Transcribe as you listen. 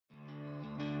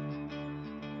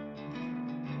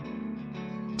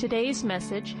Today's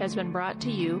message has been brought to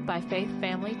you by Faith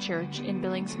Family Church in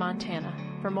Billings, Montana.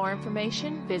 For more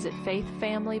information, visit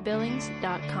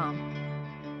faithfamilybillings.com.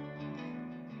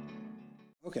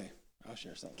 Okay, I'll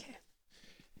share something.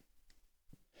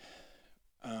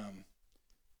 Okay.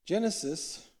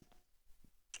 Genesis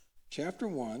chapter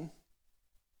 1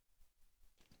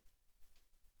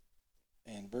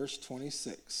 and verse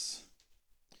 26.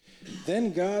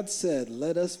 Then God said,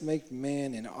 "Let us make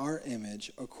man in our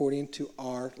image according to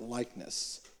our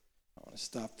likeness." I want to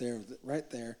stop there, right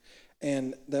there.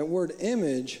 And that word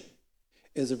image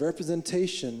is a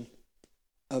representation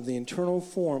of the internal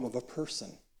form of a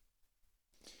person.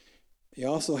 You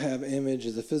also have image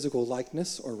as a physical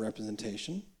likeness or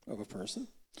representation of a person.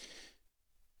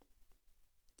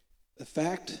 The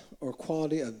fact or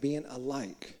quality of being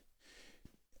alike.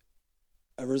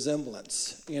 A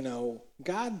resemblance. You know,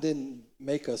 God didn't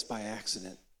make us by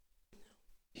accident.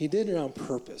 He did it on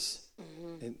purpose.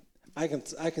 Mm-hmm. And I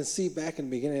can see back in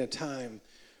the beginning of time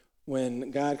when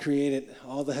God created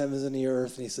all the heavens and the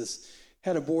earth, and he says,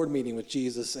 had a board meeting with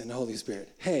Jesus and the Holy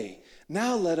Spirit. Hey,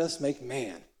 now let us make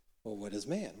man. Well, what is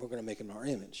man? We're going to make him in our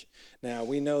image. Now,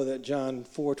 we know that John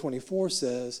 4:24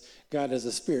 says God is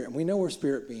a spirit, and we know we're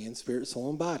spirit beings, spirit,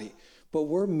 soul, and body, but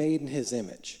we're made in his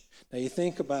image. Now, you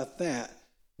think about that,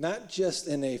 not just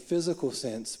in a physical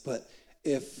sense, but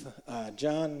if 1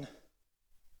 John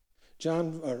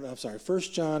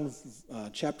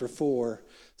chapter 4,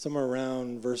 somewhere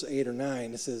around verse 8 or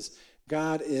 9, it says,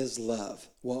 God is love.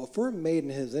 Well, if we're made in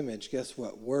his image, guess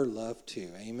what? We're love too.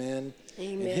 Amen?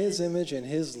 Amen. In his image and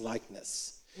his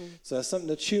likeness. So that's something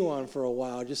to chew on for a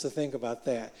while, just to think about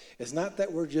that. It's not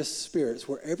that we're just spirits.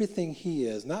 We're everything he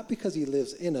is, not because he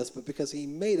lives in us, but because he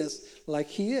made us like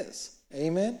he is.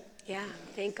 Amen? Yeah,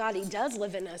 thank God he does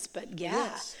live in us, but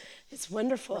Yes. It's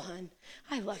wonderful, hon.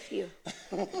 I love you.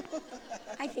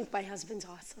 I think my husband's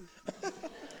awesome.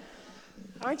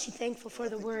 Aren't you thankful for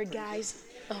the word, guys?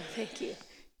 Oh, thank you.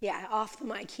 Yeah, off the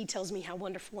mic, he tells me how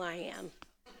wonderful I am.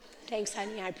 Thanks,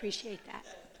 honey, I appreciate that.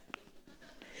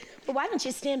 But why don't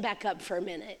you stand back up for a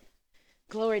minute?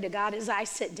 Glory to God. As I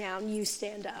sit down, you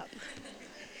stand up.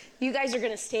 You guys are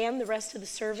going to stand the rest of the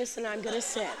service, and I'm going to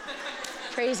sit.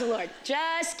 Praise the Lord.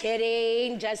 Just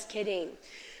kidding, just kidding.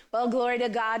 Well, glory to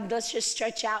God. Let's just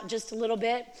stretch out just a little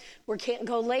bit. We can't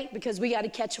go late because we got to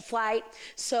catch a flight.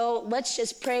 So let's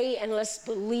just pray and let's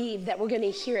believe that we're going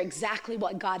to hear exactly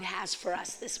what God has for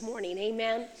us this morning.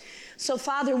 Amen. So,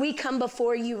 Father, we come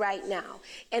before you right now,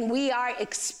 and we are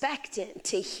expectant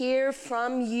to hear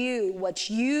from you what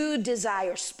you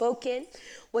desire spoken,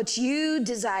 what you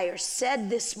desire said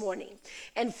this morning.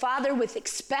 And Father, with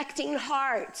expecting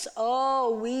hearts,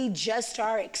 we just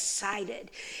are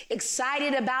excited.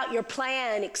 Excited about your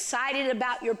plan, excited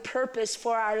about your purpose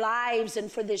for our lives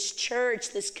and for this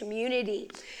church, this community.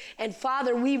 And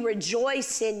Father, we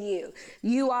rejoice in you.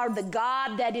 You are the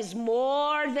God that is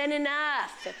more than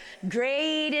enough.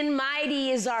 Great and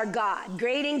mighty is our God.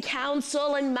 Great in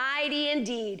counsel and mighty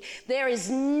indeed. There is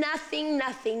nothing,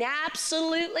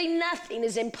 absolutely nothing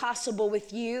is impossible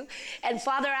with you. And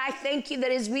Father, I thank you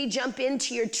that as we jump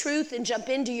into your truth and jump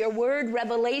into your word,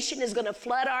 revelation is going to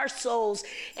flood our souls.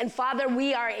 And Father,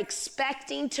 we are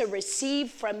expecting to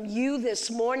receive from you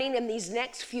this morning in these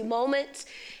next few moments.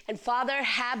 And Father,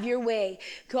 have your way.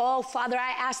 Go, Father,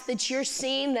 I ask that you're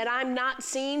seen, that I'm not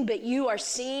seen, but you are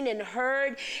seen and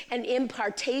heard, and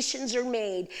impartations are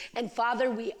made. And Father,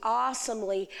 we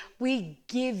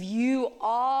give you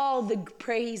all the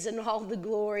praise and all the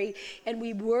glory, and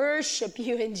we worship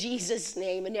you in Jesus'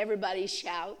 name. And everybody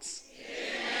shouts,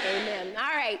 Amen. Amen.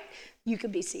 All right, you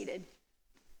can be seated.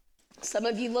 Some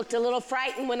of you looked a little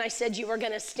frightened when I said you were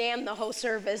going to stand the whole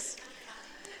service.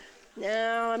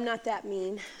 No, I'm not that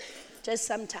mean, just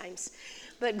sometimes.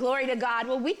 But glory to God.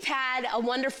 Well, we've had a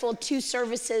wonderful 2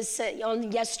 services on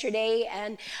yesterday,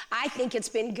 and I think it's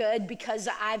been good because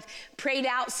I've prayed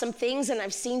out some things and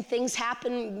I've seen things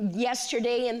happen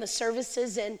yesterday in the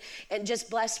services and just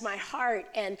blessed my heart.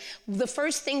 And the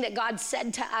first thing that God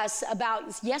said to us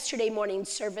about yesterday morning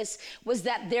service was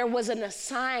that there was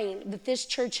that this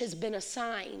church has been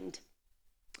assigned.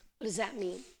 What does that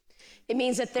mean? It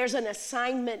means that there's an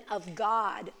assignment of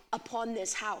God upon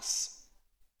this house.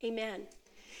 Amen.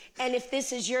 And if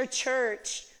this is your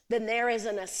church, then there is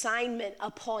an assignment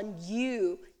upon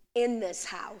you in this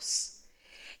house.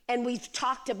 And we've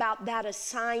talked about that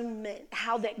assignment,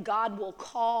 how that God will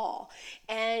call,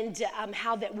 and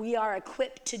how that we are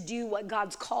equipped to do what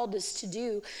God's called us to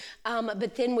do.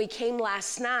 But then we came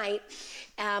last night,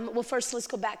 Well, first, let's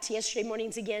go back to yesterday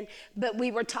mornings again. But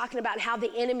we were talking about how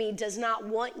the enemy does not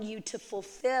want you to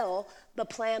fulfill the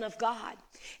plan of God,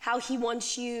 how he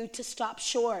wants you to stop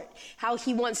short, how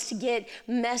he wants to get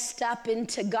messed up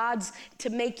into to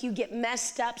make you get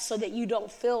messed up so that you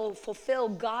don't fulfill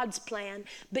God's plan,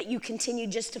 but you continue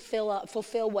just to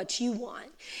fulfill what you want.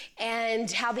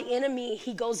 And how the enemy,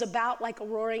 he goes about like a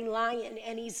roaring lion,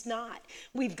 and he's not.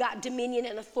 We've got dominion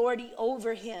and authority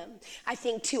over him. I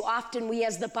think too often we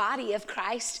as the body of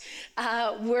Christ,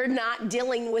 we're not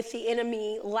dealing with the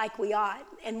enemy like we ought.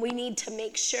 And we need to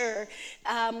make sure,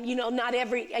 not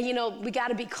we got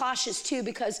to be cautious too,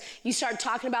 because you start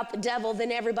talking about the devil,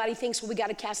 then everybody thinks, well, we got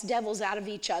to cast devils out of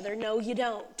each other. No, you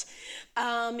don't.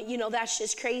 That's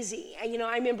just crazy.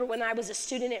 I remember when I was a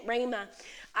student at Rhema,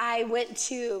 I went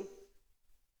to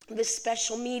this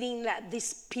special meeting that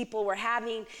these people were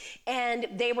having, and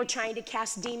they were trying to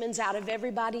cast demons out of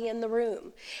everybody in the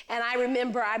room. And I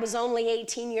remember I was only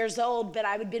 18 years old, but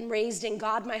I had been raised in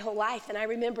God my whole life. And I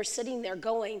remember sitting there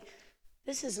going,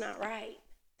 this is not right.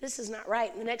 This is not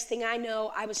right. And the next thing I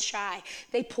know, I was shy.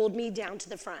 They pulled me down to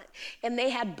the front, and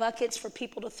they had buckets for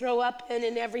people to throw up in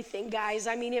and everything, guys.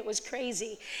 I mean, it was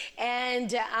crazy. And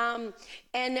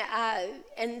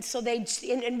so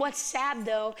and what's sad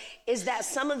though is that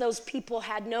some of those people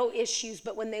had no issues,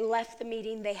 but when they left the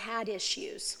meeting, they had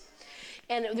issues.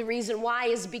 And the reason why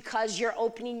is because you're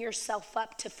opening yourself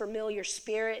up to familiar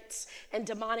spirits and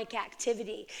demonic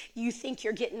activity. You think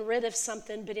you're getting rid of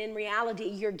something, but in reality,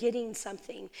 you're getting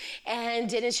something.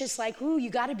 And it's just like, ooh, you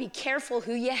got to be careful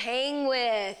who you hang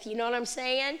with. You know what I'm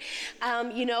saying?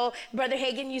 Brother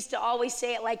Hagin used to always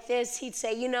say it like this. He'd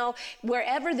say,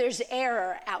 wherever there's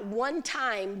error, at one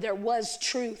time, there was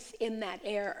truth in that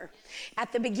error.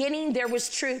 At the beginning, there was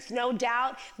truth. No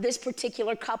doubt, this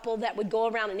particular couple that would go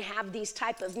around and have these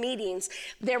type of meetings,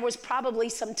 there was probably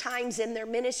some times in their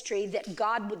ministry that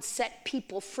God would set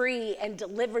people free and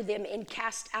deliver them and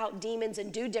cast out demons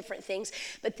and do different things.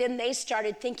 But then they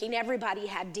started thinking everybody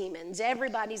had demons.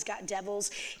 Everybody's got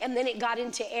devils. And then it got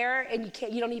into error, and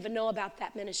you don't even know about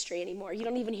that ministry anymore. You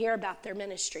don't even hear about their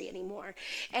ministry anymore.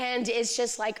 And it's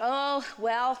just like,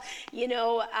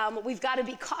 we've got to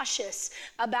be cautious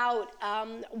about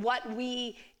what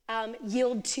we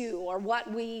yield to or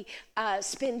what we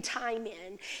spend time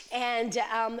in. And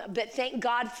but thank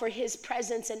God for his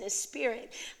presence and his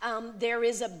spirit. There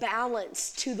is a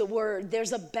balance to the word.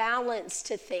 There's a balance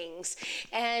to things.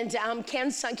 And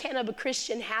can a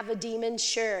Christian have a demon?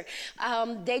 Sure.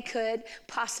 They could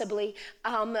possibly.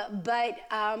 But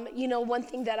one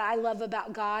thing that I love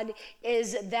about God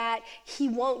is that he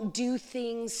won't do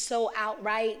things so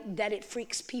outright that it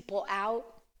freaks people out.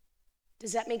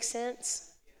 Does that make sense?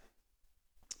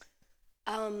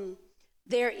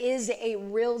 There is a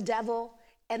real devil,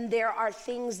 and there are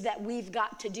things that we've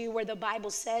got to do where the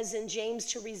Bible says in James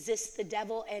to resist the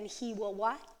devil, and he will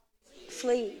what?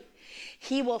 Flee.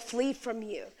 He will flee from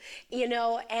you,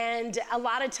 and a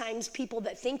lot of times people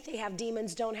that think they have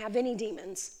demons don't have any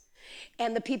demons.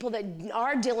 And the people that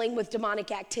are dealing with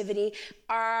demonic activity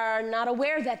are not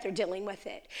aware that they're dealing with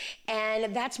it.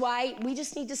 And that's why we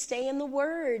just need to stay in the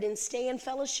Word and stay in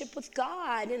fellowship with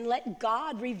God and let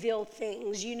God reveal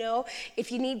things,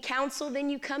 If you need counsel, then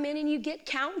you come in and you get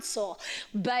counsel.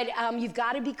 But you've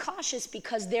got to be cautious,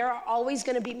 because there are always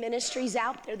going to be ministries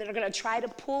out there that are going to try to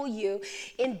pull you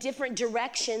in different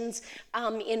directions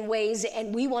in ways,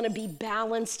 and we want to be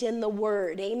balanced in the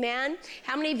Word. Amen?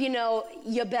 How many of you know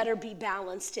you better be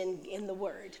balanced in the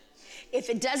word? If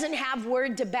it doesn't have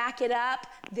word to back it up,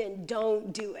 then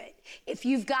don't do it. If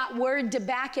you've got word to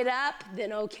back it up,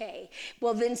 then okay.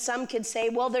 Well, then some could say,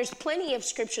 well, there's plenty of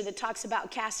scripture that talks about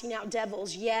casting out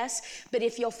devils. Yes, but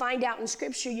if you'll find out in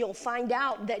scripture, you'll find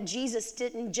out that Jesus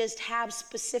didn't just have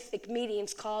specific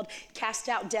meetings called cast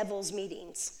out devils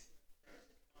meetings,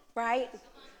 right?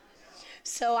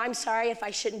 So I'm sorry if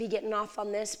I shouldn't be getting off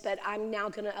on this, but I'm now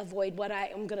going to avoid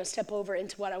I'm going to step over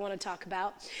into what I want to talk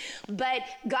about. But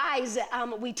guys,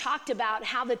 we talked about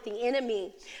how that the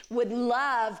enemy would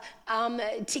love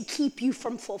to keep you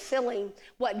from fulfilling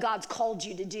what God's called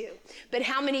you to do. But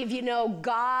how many of you know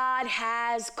God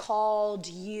has called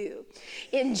you?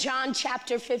 In John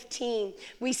chapter 15,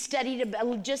 we studied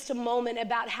just a moment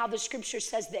about how the scripture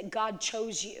says that God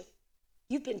chose you.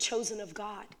 You've been chosen of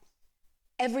God.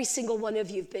 Every single one of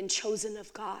you have been chosen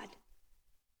of God.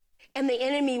 And the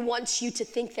enemy wants you to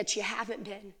think that you haven't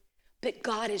been, but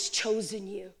God has chosen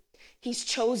you. He's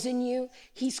chosen you.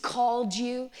 He's called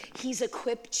you. He's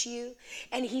equipped you.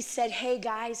 And he said, hey,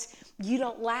 guys, you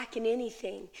don't lack in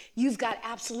anything. You've got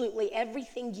absolutely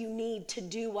everything you need to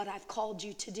do what I've called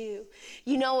you to do.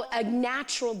 You know, a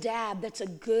natural dad that's a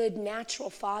good natural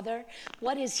father,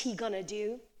 what is he going to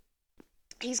do?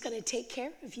 He's going to take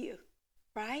care of you.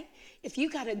 Right? If you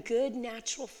got a good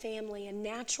natural family, a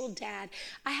natural dad.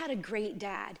 I had a great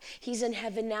dad. He's in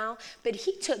heaven now, but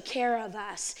he took care of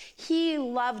us. He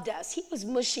loved us. He was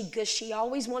mushy-gushy,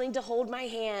 always wanting to hold my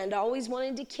hand, always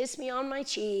wanting to kiss me on my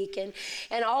cheek,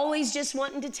 and always just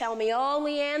wanting to tell me, oh,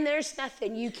 Leanne, there's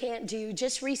nothing you can't do.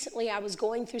 Just recently, I was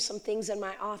going through some things in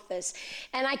my office,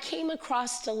 and I came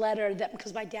across a letter that,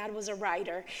 because my dad was a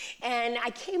writer, and I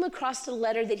came across a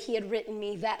letter that he had written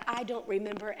me that I don't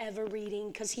remember ever reading,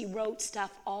 because he wrote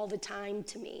stuff all the time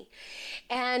to me.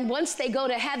 And once they go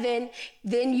to heaven,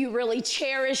 then you really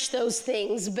cherish those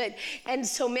things. And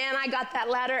so, man, I got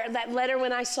that letter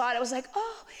when I saw it. I was like,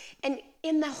 oh. And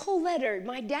in the whole letter,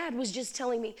 my dad was just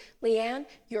telling me, Leanne,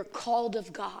 you're called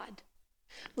of God.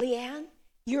 Leanne,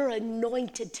 you're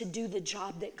anointed to do the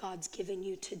job that God's given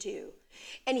you to do.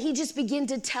 And he just began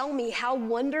to tell me how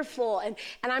wonderful. And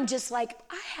I'm just like,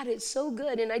 I had it so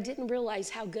good. And I didn't realize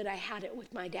how good I had it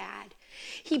with my dad.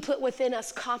 He put within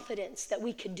us confidence that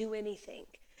we could do anything.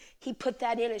 He put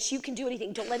that in us. You can do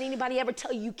anything. Don't let anybody ever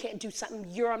tell you can't do something.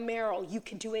 You're a Merrill. You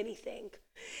can do anything.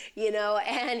 You know,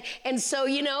 and so,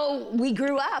 you know, we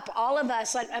grew up, all of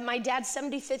us, at my dad's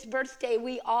 75th birthday,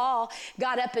 we all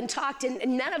got up and talked, and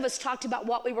none of us talked about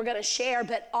what we were going to share,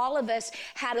 but all of us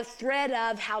had a thread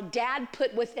of how dad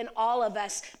put within all of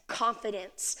us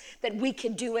confidence that we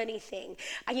could do anything.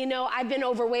 You know, I've been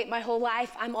overweight my whole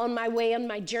life. I'm on my way on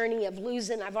my journey of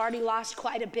losing. I've already lost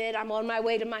quite a bit. I'm on my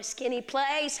way to my skinny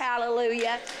place.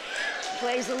 Hallelujah.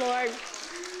 Praise the Lord.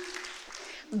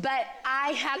 But I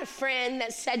had a friend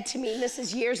that said to me, and this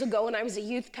is years ago when I was a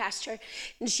youth pastor,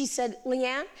 and she said,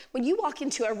 Leanne, when you walk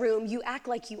into a room, you act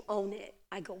like you own it.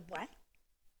 I go, what?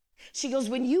 She goes,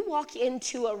 when you walk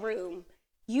into a room,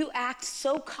 you act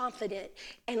so confident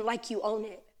and like you own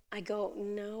it. I go,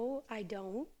 no, I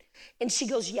don't. And she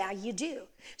goes, yeah, you do.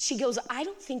 She goes, I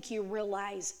don't think you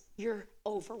realize you're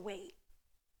overweight.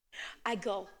 I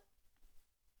go,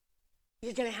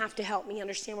 you're going to have to help me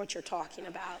understand what you're talking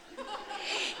about.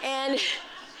 And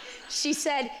she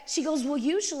goes, well,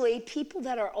 usually people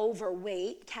that are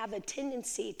overweight have a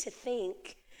tendency to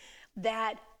think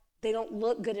that they don't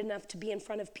look good enough to be in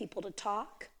front of people to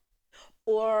talk,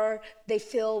 or they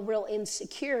feel real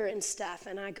insecure and stuff.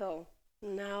 And I go,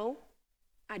 no,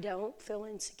 I don't feel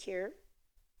insecure.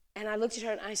 And I looked at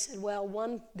her and I said,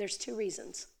 well, there's two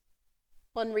reasons.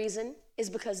 One reason is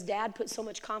because Dad put so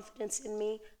much confidence in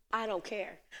me, I don't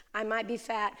care. I might be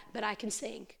fat, but I can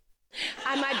sing.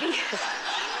 I might be,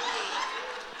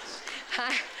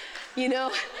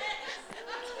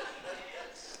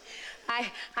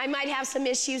 I might have some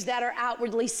issues that are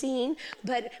outwardly seen,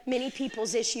 but many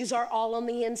people's issues are all on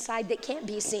the inside that can't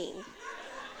be seen.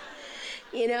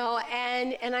 You know,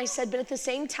 and I said, but at the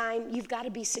same time, you've got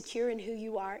to be secure in who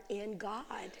you are in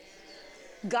God.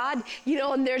 God, you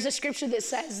know, and there's a scripture that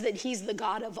says that he's the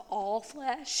God of all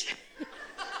flesh.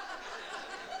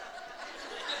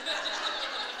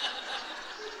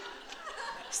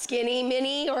 Skinny,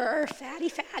 mini, or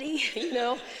fatty, you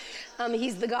know.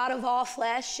 He's the God of all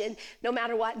flesh, and no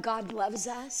matter what, God loves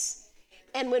us.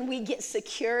 And when we get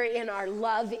secure in our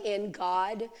love in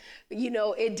God, you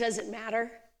know, it doesn't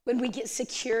matter. When we get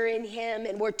secure in him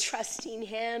and we're trusting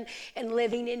him and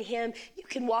living in him, you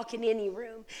can walk in any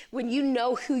room. When you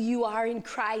know who you are in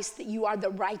Christ, that you are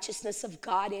the righteousness of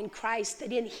God in Christ,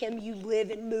 that in him you live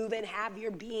and move and have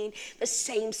your being, the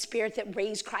same spirit that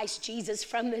raised Christ Jesus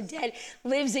from the dead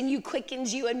lives in you,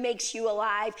 quickens you, and makes you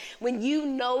alive. When you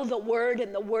know the word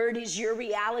and the word is your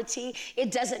reality,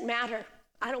 it doesn't matter.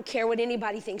 I don't care what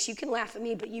anybody thinks. You can laugh at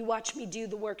me, but you watch me do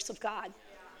the works of God.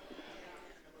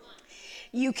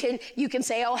 You can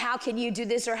say, oh, how can you do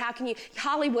this, or how can you,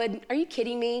 Hollywood, are you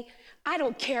kidding me? I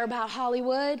don't care about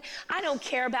Hollywood. I don't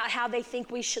care about how they think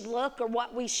we should look or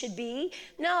what we should be.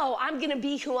 No, I'm going to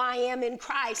be who I am in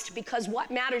Christ, because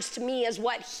what matters to me is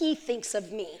what he thinks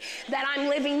of me, that I'm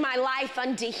living my life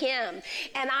unto him.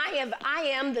 And I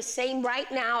am the same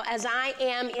right now as I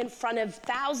am in front of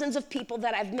thousands of people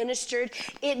that I've ministered.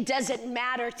 It doesn't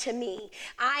matter to me.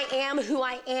 I am who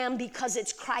I am because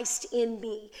it's Christ in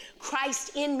me.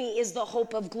 Christ in me is the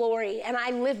hope of glory, and I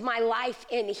live my life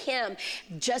in him,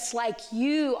 just like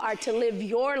you are to live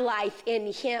your life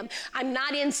in him. I'm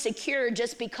not insecure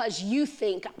just because you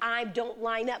think I don't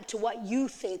line up to what you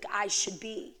think I should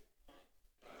be.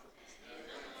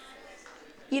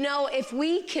 You know, if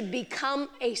we could become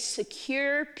a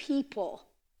secure people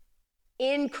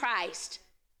in Christ,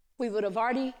 we would have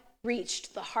already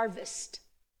reached the harvest.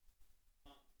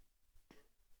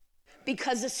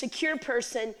 Because a secure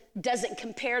person doesn't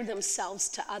compare themselves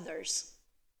to others.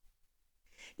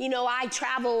 You know,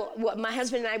 my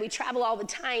husband and I, we travel all the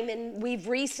time, and we've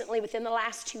recently, within the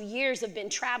last 2 years, have been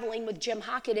traveling with Jim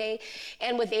Hockaday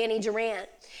and with Annie Durant.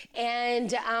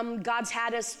 And God's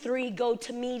had us three go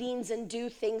to meetings and do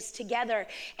things together.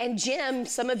 And Jim,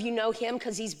 some of you know him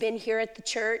because he's been here at the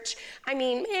church. I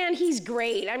mean, man, he's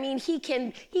great. I mean, he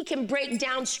can break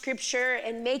down scripture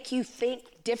and make you think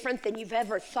different than you've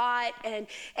ever thought, and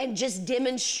just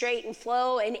demonstrate and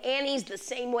flow. And Annie's the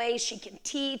same way. She can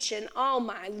teach and, oh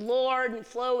my Lord, and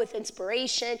flow with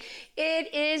inspiration.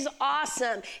 It is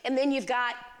awesome. And then you've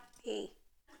got me.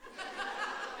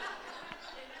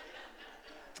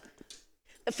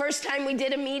 The first time we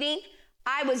did a meeting,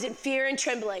 I was in fear and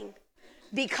trembling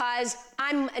because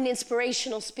I'm an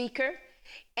inspirational speaker.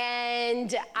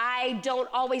 And I don't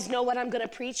always know what I'm going to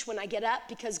preach when I get up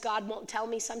because God won't tell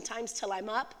me sometimes till I'm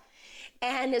up.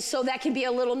 And so that can be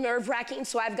a little nerve-wracking.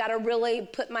 So I've got to really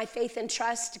put my faith and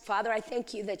trust. Father, I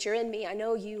thank you that you're in me. I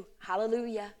know you.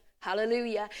 Hallelujah.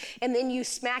 Hallelujah. And then you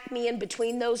smack me in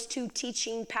between those two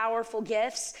teaching powerful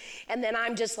gifts. And then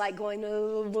I'm just like going,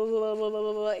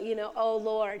 you know, oh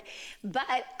Lord.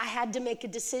 But I had to make a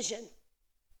decision.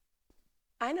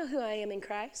 I know who I am in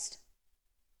Christ.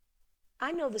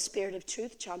 I know the Spirit of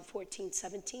truth, John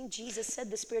 14:17. Jesus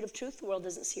said the Spirit of truth, the world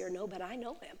doesn't see or know, but I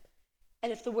know him.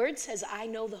 And if the word says I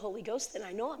know the Holy Ghost, then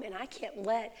I know him. And I can't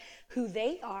let who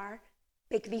they are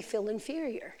make me feel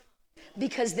inferior.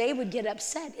 Because they would get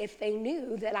upset if they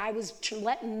knew that I was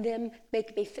letting them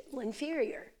make me feel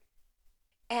inferior.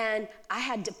 And I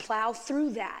had to plow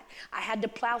through that. I had to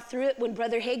plow through it when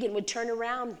Brother Hagin would turn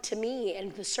around to me in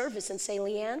the service and say,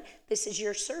 Leanne, this is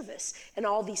your service. And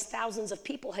all these thousands of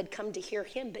people had come to hear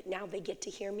him, but now they get to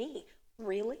hear me.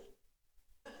 Really?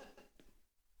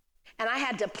 And I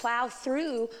had to plow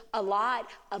through a lot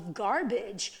of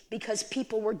garbage because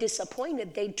people were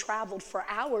disappointed. They'd traveled for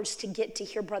hours to get to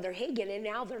hear Brother Hagin, and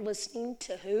now they're listening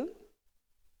to who?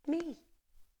 Me.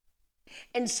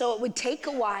 And so it would take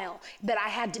a while, but I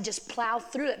had to just plow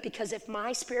through it because if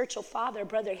my spiritual father,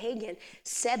 Brother Hagin,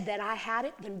 said that I had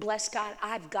it, then bless God,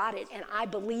 I've got it. And I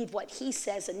believe what he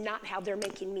says and not how they're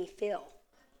making me feel.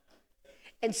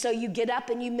 And so you get up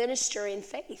and you minister in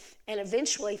faith. And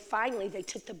eventually, finally, they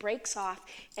took the brakes off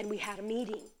and we had a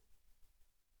meeting.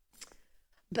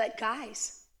 But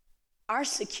guys, our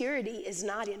security is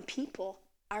not in people.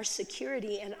 Our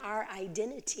security and our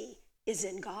identity is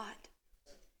in God.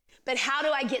 But how do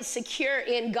I get secure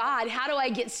in God? How do I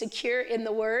get secure in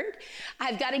the Word?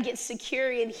 I've got to get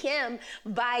secure in Him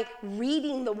by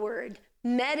reading the Word,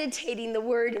 meditating the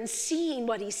Word, and seeing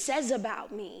what He says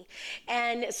about me.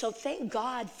 And so thank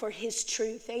God for His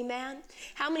truth. Amen.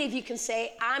 How many of you can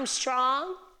say, I'm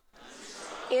strong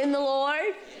in the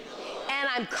Lord, and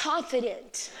I'm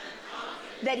confident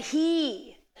that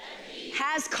He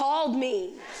has called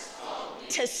me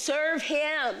to serve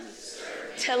Him,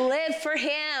 to live for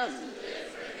Him,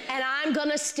 and I'm going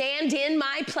to stand in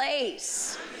my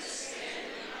place,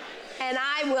 and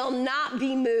I will not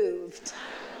be moved.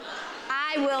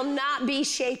 I will not be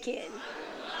shaken.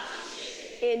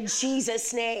 In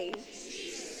Jesus' name.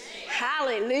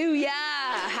 Hallelujah,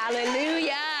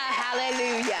 hallelujah,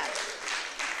 hallelujah.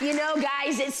 You know,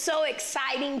 guys, it's so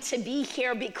exciting to be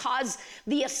here because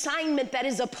the assignment that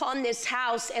is upon this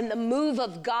house and the move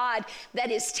of God that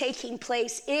is taking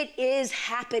place, it is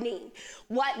happening.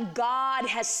 What God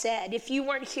has said. If you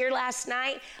weren't here last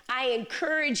night, I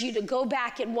encourage you to go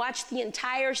back and watch the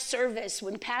entire service.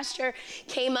 When Pastor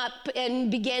came up and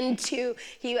began to,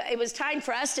 it was time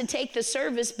for us to take the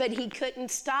service, but he couldn't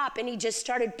stop, and he just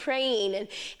started praying,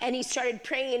 and he started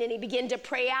praying, and he began to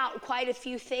pray out quite a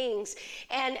few things,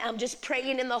 and just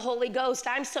praying in the Holy Ghost.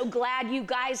 I'm so glad you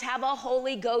guys have a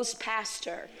Holy Ghost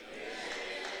pastor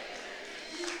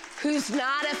who's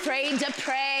not afraid to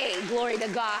pray. Glory to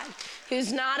God.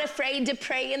 Who's not afraid to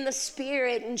pray in the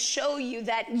Spirit and show you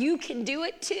that you can do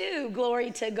it too.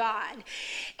 Glory to God.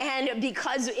 And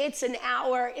because it's an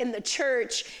hour in the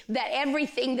church that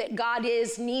everything that God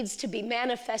is needs to be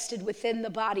manifested within the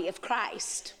body of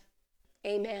Christ.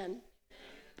 Amen.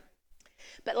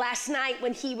 But last night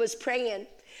when he was praying,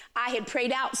 I had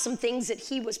prayed out some things that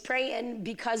he was praying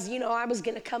because, I was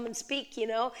going to come and speak,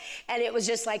 and it was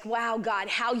just like, wow, God,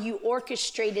 how you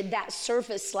orchestrated that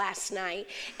service last night,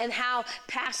 and how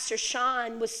Pastor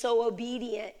Sean was so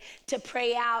obedient to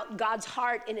pray out God's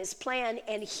heart and his plan,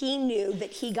 and he knew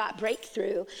that he got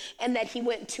breakthrough and that he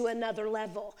went to another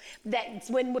level. That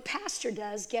when what pastor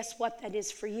does, guess what that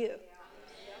is for you?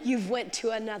 You've went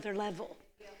to another level.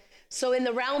 So in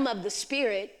the realm of the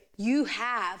spirit, you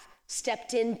have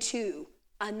stepped into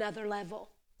another level.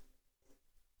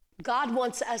 God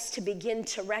wants us to begin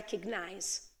to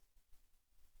recognize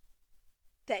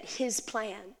that his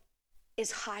plan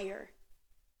is higher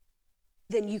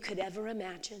than you could ever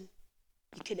imagine,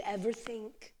 you could ever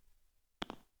think,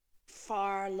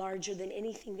 far larger than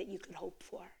anything that you could hope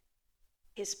for.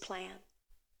 His plan.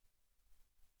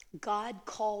 God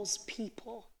calls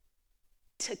people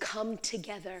to come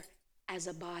together as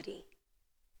a body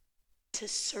to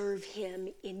serve him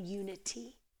in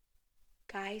unity.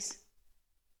 Guys,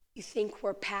 you think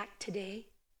we're packed today?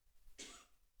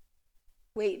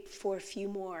 Wait for a few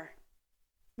more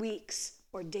weeks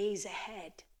or days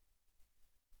ahead.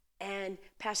 And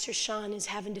Pastor Sean is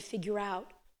having to figure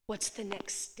out what's the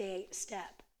next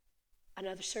step.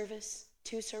 Another service,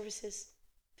 2 services,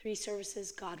 3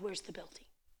 services. God, where's the building?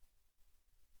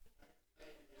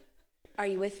 Are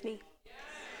you with me?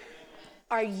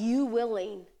 Are you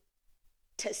willing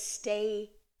to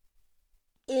stay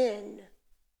in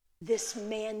this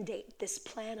mandate, this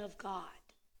plan of God?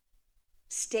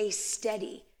 Stay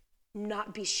steady,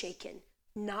 not be shaken,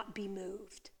 not be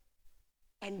moved,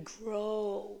 and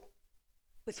grow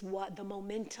with what the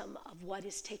momentum of what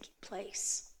is taking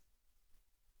place.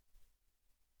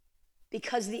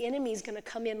 Because the enemy is going to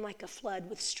come in like a flood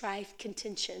with strife,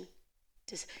 contention,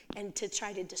 and to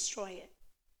try to destroy it.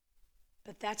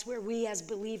 But that's where we as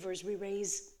believers, we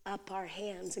raise up our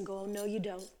hands and go, oh, no, you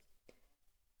don't.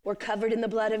 We're covered in the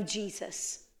blood of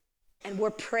Jesus, and we're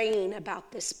praying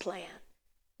about this plan.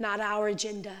 Not our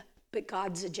agenda, but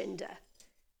God's agenda.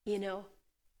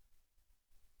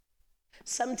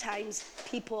 Sometimes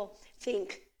people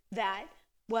think that,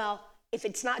 well, if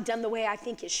it's not done the way I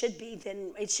think it should be,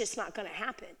 then it's just not going to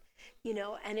happen.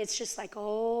 And it's just like,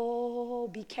 oh,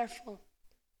 be careful,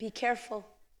 be careful,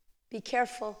 be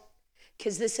careful.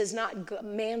 Because this is not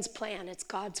man's plan, it's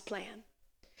God's plan.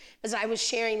 As I was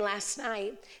sharing last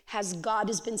night, God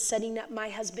has been setting up my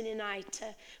husband and I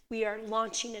we are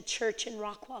launching a church in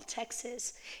Rockwall,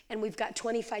 Texas, and we've got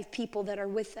 25 people that are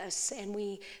with us, and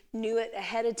we knew it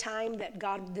ahead of time that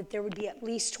there would be at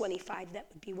least 25 that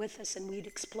would be with us, and we'd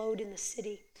explode in the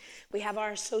city. We have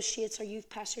our associates, our youth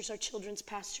pastors, our children's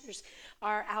pastors,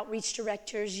 our outreach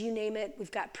directors, you name it.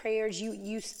 We've got prayers,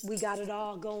 we got it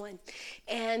all going,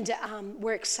 and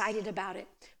we're excited about it.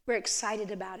 We're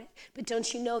excited about it. But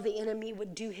don't you know the enemy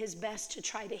would do his best to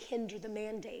try to hinder the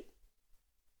mandate?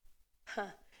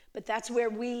 But that's where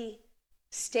we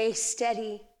stay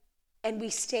steady and we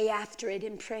stay after it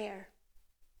in prayer.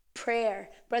 Prayer.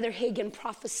 Brother Hagin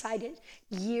prophesied it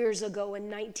years ago in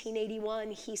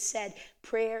 1981. He said,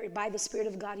 prayer, by the Spirit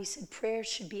of God, he said, prayer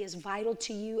should be as vital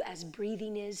to you as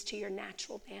breathing is to your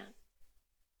natural man.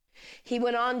 He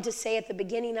went on to say at the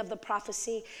beginning of the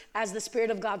prophecy, as the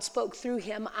Spirit of God spoke through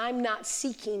him, I'm not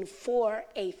seeking for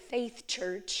a faith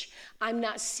church. I'm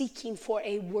not seeking for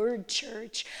a word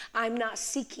church. I'm not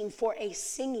seeking for a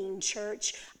singing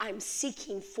church. I'm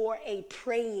seeking for a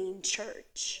praying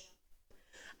church.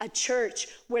 A church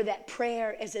where that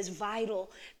prayer is as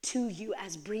vital to you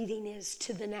as breathing is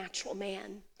to the natural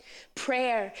man.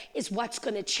 Prayer is what's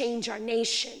going to change our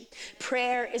nation.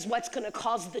 Prayer is what's going to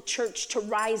cause the church to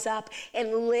rise up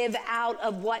and live out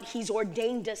of what he's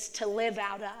ordained us to live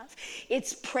out of.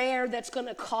 It's prayer that's going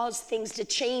to cause things to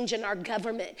change in our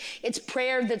government. It's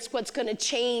prayer that's what's going to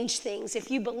change things.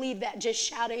 If you believe that, just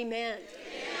shout amen.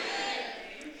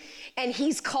 And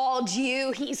he's called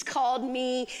you, he's called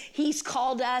me, he's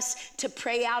called us to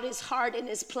pray out his heart and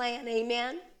his plan.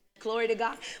 Amen. Glory to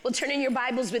God. Well, turn in your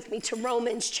Bibles with me to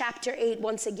Romans chapter 8,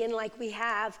 once again, like we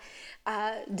have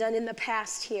done in the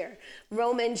past here.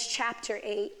 Romans chapter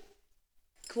 8.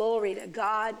 Glory to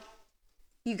God.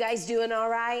 You guys doing all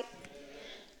right?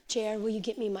 Jer, will you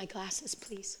get me my glasses,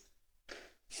 please?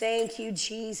 Thank you,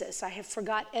 Jesus. I have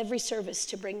forgot every service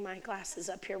to bring my glasses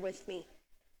up here with me.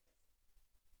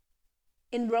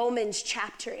 In Romans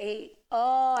chapter 8,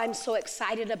 Oh, I'm so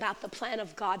excited about the plan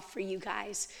of God for you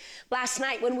guys. Last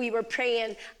night when we were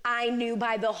praying, I knew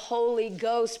by the Holy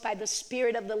Ghost, by the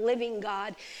Spirit of the living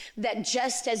God, that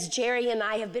just as Jerry and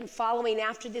I have been following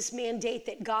after this mandate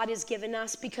that God has given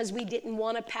us because we didn't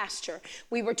want a pastor.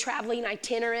 We were traveling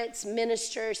itinerants,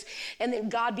 ministers, and then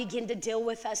God began to deal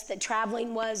with us that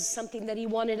traveling was something that he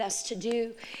wanted us to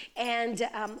do, and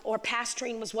or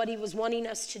pastoring was what he was wanting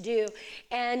us to do.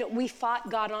 And we fought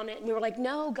God on it, and we were like,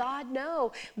 no, God, no.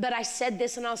 But I said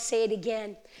this, and I'll say it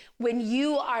again. When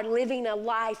you are living a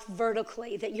life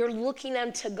vertically, that you're looking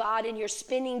unto God and you're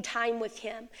spending time with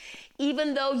him,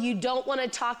 even though you don't want to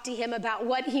talk to him about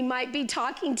what he might be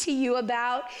talking to you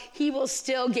about, he will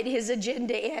still get his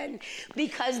agenda in.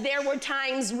 Because there were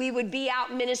times we would be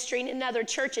out ministering in other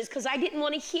churches because I didn't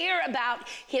want to hear about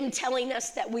him telling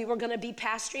us that we were going to be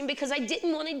pastoring, because I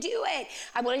didn't want to do it.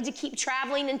 I wanted to keep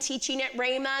traveling and teaching at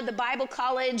Rhema, the Bible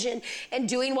college, and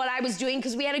doing what I was doing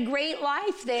because we had a great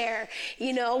life there.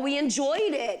 You know, we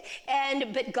enjoyed it.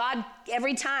 But God,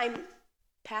 every time,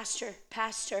 pastor,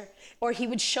 or he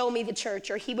would show me the church,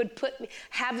 or he would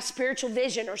have a spiritual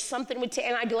vision or something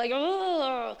and I'd be like,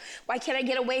 oh, why can't I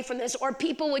get away from this? Or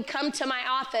people would come to my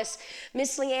office,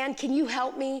 Miss Leanne, can you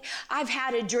help me? I've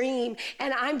had a dream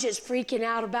and I'm just freaking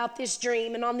out about this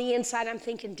dream. And on the inside, I'm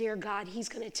thinking, dear God, he's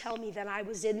going to tell me that I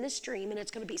was in this dream and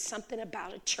it's going to be something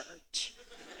about a church.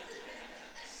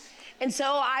 And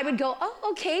so I would go, oh,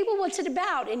 okay, well, what's it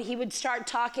about? And he would start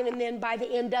talking, and then by the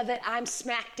end of it, I'm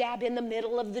smack dab in the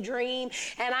middle of the dream,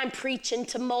 and I'm preaching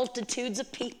to multitudes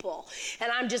of people.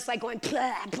 And I'm just like going,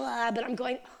 blah, blah, but I'm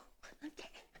going, oh, okay.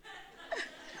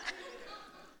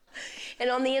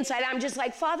 And on the inside, I'm just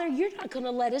like, Father, you're not going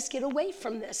to let us get away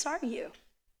from this, are you?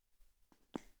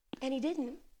 And he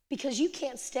didn't, because you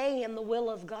can't stay in the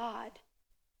will of God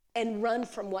and run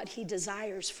from what he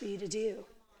desires for you to do.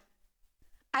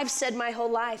 I've said my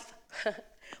whole life,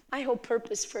 my whole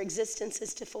purpose for existence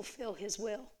is to fulfill his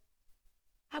will.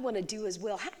 I want to do his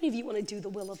will. How many of you want to do the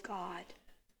will of God?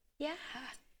 Yeah.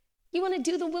 You want to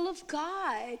do the will of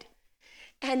God.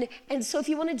 And so if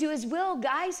you want to do his will,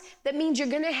 guys, that means you're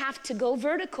going to have to go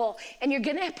vertical, and you're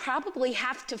going to probably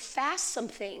have to fast some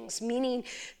things, meaning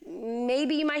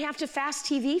maybe you might have to fast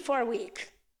TV for a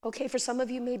week. Okay, for some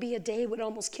of you, maybe a day would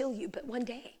almost kill you, but one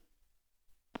day.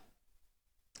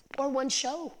 Or one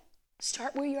show.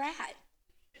 Start where you're at.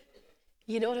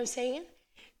 You know what I'm saying?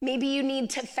 Maybe you need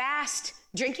to fast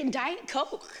drinking Diet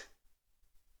Coke.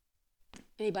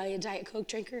 Anybody a Diet Coke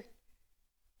drinker?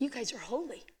 You guys are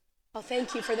holy. Oh,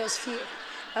 thank you for those few.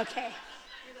 Okay.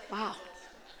 Wow.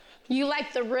 You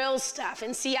like the real stuff.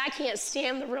 And see, I can't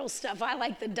stand the real stuff. I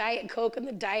like the Diet Coke and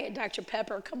the Diet Dr.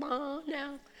 Pepper. Come on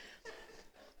now.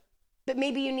 But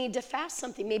maybe you need to fast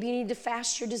something. Maybe you need to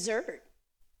fast your dessert.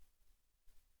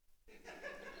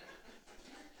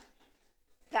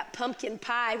 That pumpkin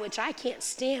pie, which I can't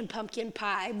stand pumpkin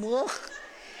pie. Ugh.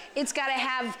 It's got to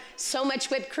have so much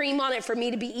whipped cream on it for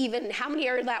me to be even. How many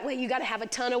are that way? You got to have a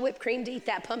ton of whipped cream to eat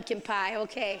that pumpkin pie.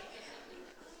 Okay.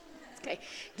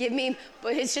 Give me,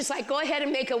 but it's just like, go ahead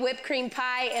and make a whipped cream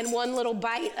pie and one little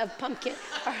bite of pumpkin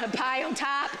or a pie on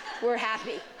top. We're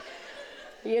happy.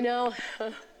 You know?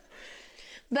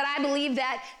 But I believe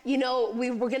that, you know,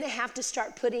 we're going to have to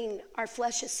start putting our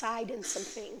flesh aside in some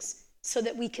things, so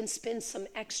that we can spend some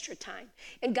extra time.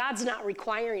 And God's not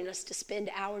requiring us to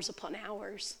spend hours upon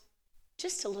hours,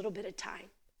 just a little bit of time.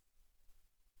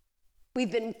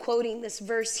 We've been quoting this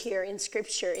verse here in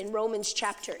Scripture in Romans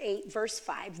chapter 8, verse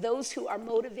 5. Those who are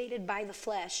motivated by the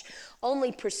flesh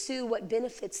only pursue what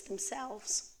benefits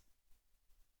themselves.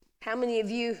 How many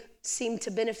of you seem to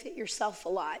benefit yourself a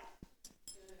lot?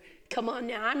 Come on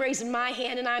now, I'm raising my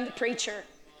hand and I'm the preacher.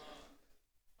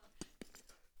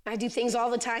 I do things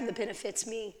all the time that benefits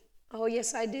me. Oh,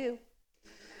 yes, I do.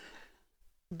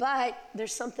 But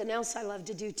there's something else I love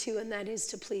to do too, and that is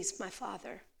to please my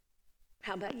Father.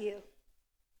 How about you?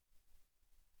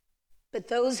 But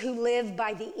those who live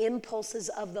by the impulses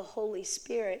of the Holy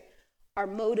Spirit are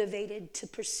motivated to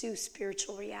pursue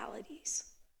spiritual realities.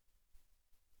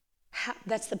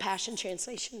 That's the Passion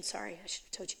Translation. Sorry, I should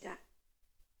have told you that.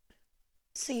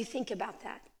 So you think about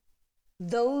that.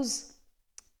 Those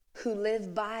who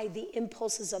live by the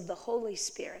impulses of the Holy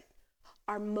Spirit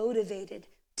are motivated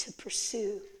to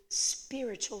pursue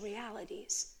spiritual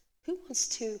realities. Who wants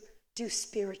to do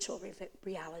spiritual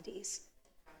realities?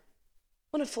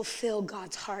 Want to fulfill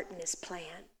God's heart and his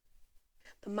plan.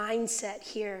 The mindset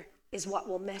here is what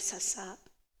will mess us up.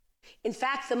 In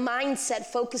fact, the mindset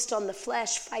focused on the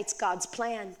flesh fights God's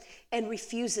plan and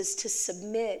refuses to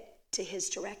submit to his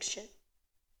direction.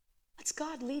 What's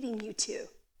God leading you to?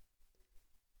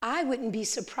 I wouldn't be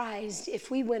surprised if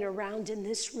we went around in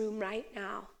this room right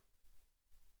now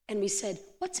and we said,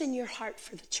 what's in your heart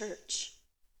for the church?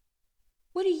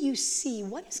 What do you see?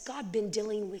 What has God been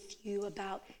dealing with you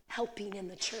about helping in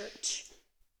the church?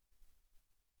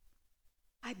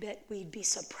 I bet we'd be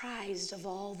surprised of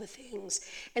all the things.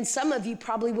 And some of you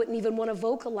probably wouldn't even want to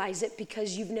vocalize it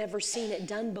because you've never seen it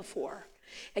done before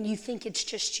and you think it's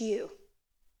just you.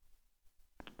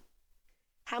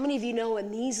 How many of you know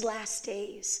in these last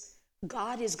days,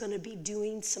 God is going to be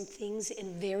doing some things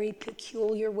in very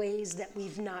peculiar ways that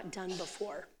we've not done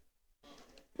before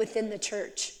within the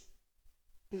church?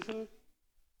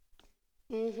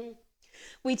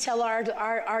 We tell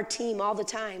our team all the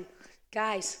time,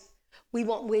 guys, we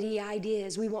want witty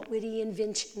ideas. We want witty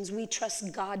inventions. We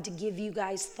trust God to give you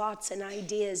guys thoughts and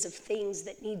ideas of things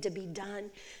that need to be done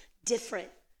different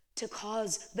to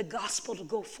cause the gospel to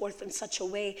go forth in such a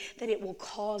way that it will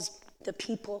cause the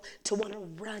people to want to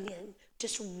run in,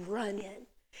 just run in.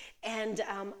 And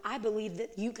I believe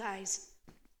that you guys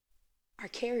are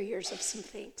carriers of some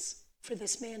things for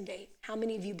this mandate. How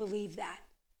many of you believe that?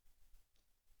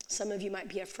 Some of you might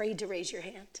be afraid to raise your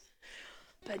hand,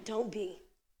 but don't be.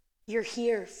 You're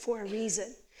here for a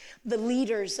reason. The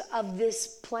leaders of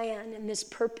this plan and this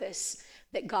purpose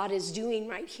that God is doing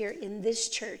right here in this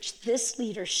church, this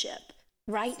leadership,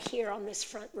 right here on this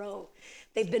front row,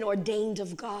 they've been ordained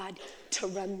of God to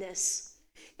run this.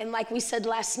 And like we said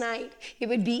last night, it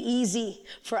would be easy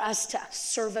for us to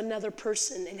serve another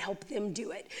person and help them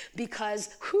do it because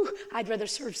I'd rather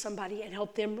serve somebody and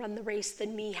help them run the race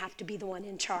than me have to be the one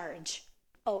in charge.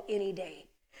 Oh, any day.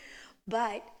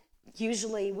 But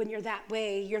usually when you're that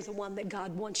way, you're the one that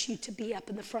God wants you to be up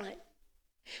in the front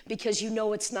because you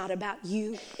know it's not about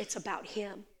you, it's about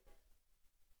him.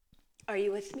 Are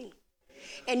you with me?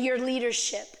 And your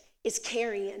leadership is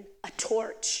carrying a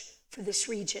torch for this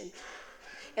region.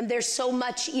 And there's so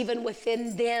much even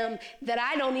within them that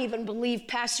I don't even believe,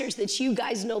 pastors, that you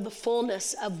guys know the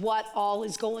fullness of what all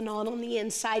is going on the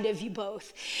inside of you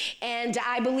both. And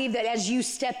I believe that as you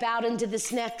step out into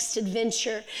this next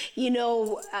adventure,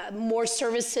 more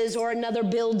services or another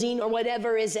building or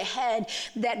whatever is ahead,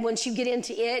 that once you get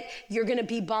into it, you're going to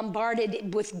be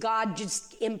bombarded with God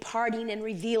just imparting and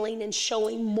revealing and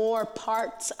showing more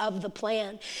parts of the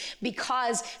plan.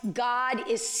 Because God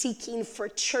is seeking for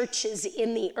churches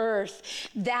in the earth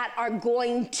that are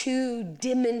going to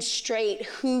demonstrate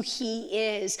who he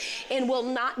is and will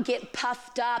not get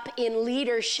puffed up in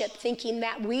leadership thinking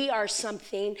that we are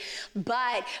something,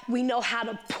 but we know how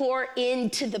to pour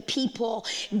into the people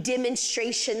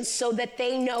demonstrations so that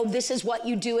they know this is what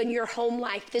you do in your home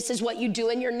life, this is what you do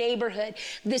in your neighborhood,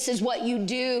 this is what you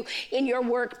do in your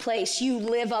workplace. You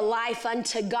live a life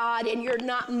unto God and you're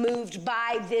not moved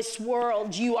by this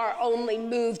world. You are only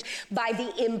moved by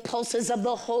the impulses of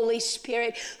the Holy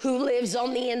Spirit who lives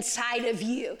on the inside of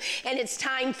you. And it's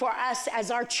time for us as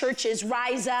our churches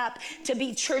rise up to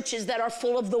be churches that are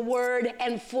full of the Word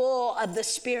and full of the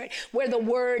Spirit, where the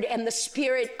Word and the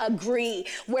Spirit agree,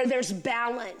 where there's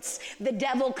balance. The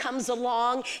devil comes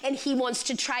along and he wants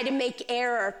to try to make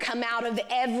error come out of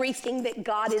everything that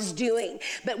God is doing.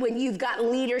 But when you've got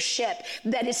leadership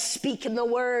that is speaking the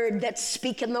Word,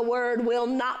 will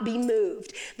not be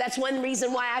moved. That's one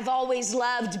reason why I've always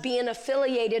loved being affiliated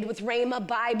with Rhema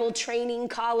Bible Training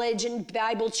College and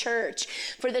Bible Church,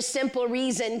 for the simple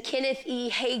reason Kenneth E.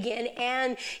 Hagin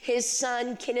and his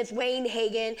son Kenneth Wayne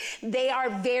Hagin, they are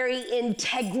very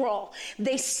integral.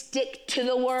 They stick to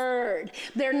the Word.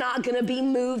 They're not going to be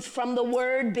moved from the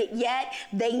Word, but yet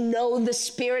they know the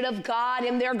Spirit of God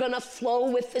and they're going to flow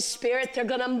with the Spirit. They're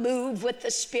going to move with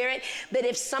the Spirit. But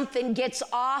if something gets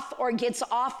off or gets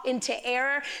off into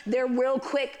error, they're real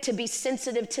quick to be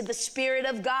sensitive to the Spirit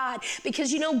of God,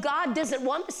 because God doesn't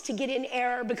want us to get in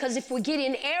error, because if we get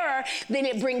in error, then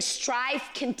it brings strife,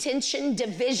 contention,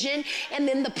 division, and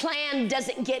then the plan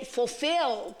doesn't get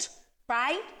fulfilled,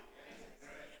 right?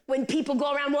 When people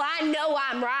go around, well, I know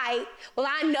I'm right. Well,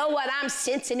 I know what I'm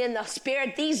sensing in the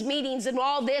Spirit. These meetings and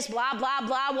all this, blah, blah,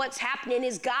 blah, what's happening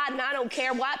is God, and I don't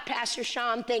care what Pastor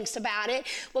Sean thinks about it.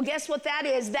 Well, guess what that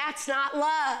is? That's not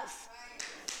love.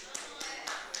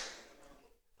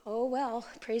 Oh, well,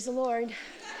 praise the Lord.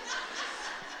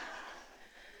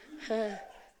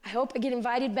 I hope I get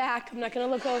invited back. I'm not going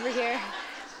to look over here.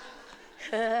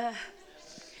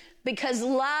 Because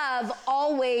love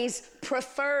always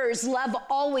prefers, love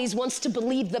always wants to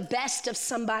believe the best of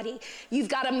somebody. You've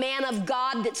got a man of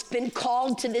God that's been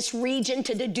called to this region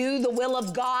to do the will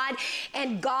of God,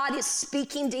 and God is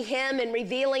speaking to him and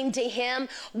revealing to him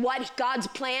what God's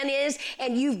plan is,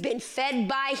 and you've been fed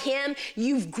by him,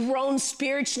 you've grown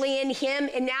spiritually in him,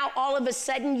 and now all of a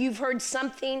sudden you've heard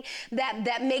something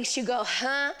that makes you go,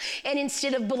 huh? And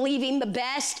instead of believing the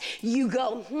best, you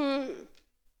go,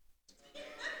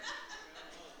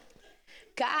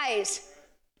 Guys,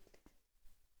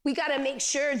 we got to make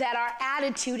sure that our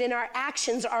attitude and our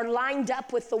actions are lined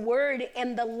up with the word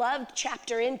and the love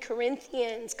chapter in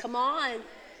Corinthians. Come on.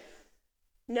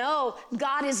 No,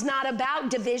 God is not about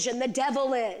division. The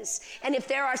devil is. And if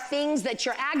there are things that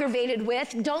you're aggravated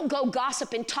with, don't go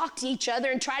gossip and talk to each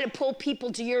other and try to pull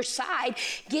people to your side.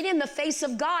 Get in the face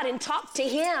of God and talk to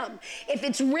him. If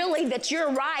it's really that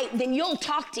you're right, then you'll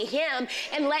talk to him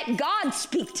and let God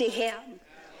speak to him.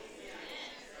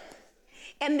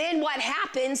 And then what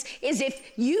happens is if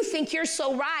you think you're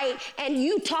so right and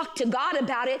you talk to God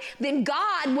about it, then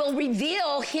God will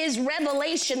reveal his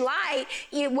revelation light,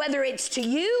 whether it's to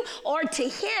you or to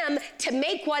him, to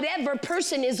make whatever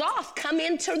person is off come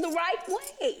into the right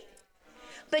way.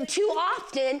 But too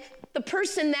often, the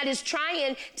person that is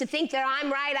trying to think that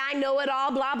I'm right, I know it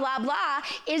all, blah, blah, blah,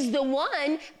 is the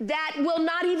one that will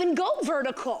not even go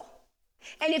vertical.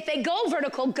 And if they go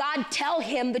vertical, God tell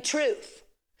him the truth.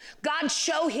 God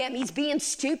show him he's being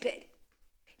stupid.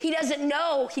 He doesn't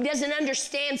know. He doesn't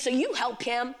understand. So you help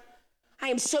him. I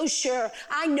am so sure.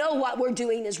 I know what we're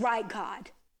doing is right, God.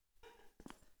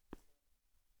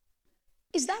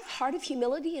 Is that a heart of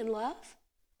humility and love?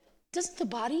 Isn't the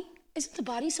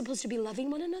body supposed to be loving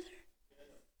one another?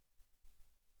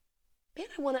 Man,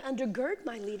 I want to undergird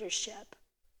my leadership.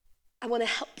 I want to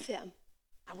help them.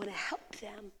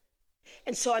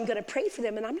 And so I'm going to pray for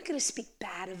them, and I'm not going to speak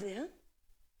bad of them.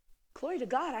 Glory to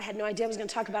God. I had no idea I was going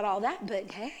to talk about all that,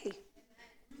 but hey.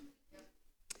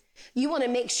 You want to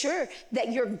make sure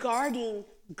that you're guarding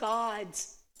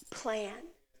God's plan.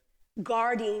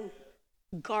 Guarding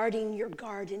your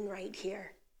garden right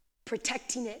here.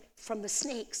 Protecting it from the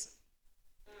snakes,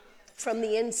 from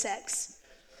the insects.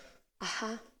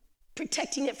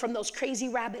 Protecting it from those crazy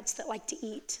rabbits that like to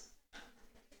eat.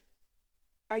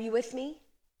 Are you with me?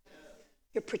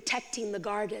 You're protecting the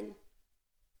garden.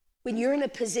 When you're in a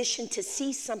position to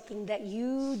see something that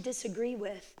you disagree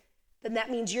with, then that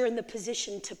means you're in the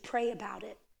position to pray about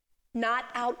it. Not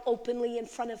out openly in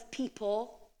front of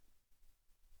people,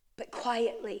 but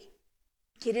quietly.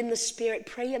 Get in the Spirit,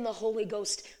 pray in the Holy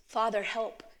Ghost. Father,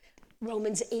 help.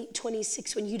 Romans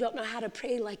 8:26, when you don't know how to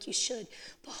pray like you should,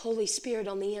 the Holy Spirit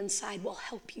on the inside will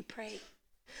help you pray.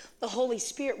 The Holy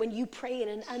Spirit, when you pray in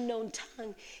an unknown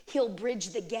tongue, he'll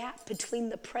bridge the gap between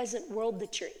the present world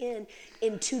that you're in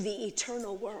into the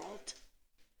eternal world.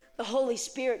 The Holy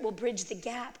Spirit will bridge the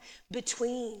gap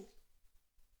between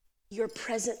your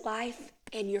present life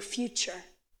and your future.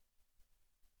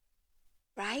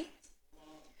 Right?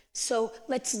 So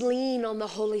let's lean on the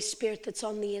Holy Spirit that's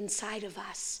on the inside of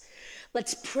us.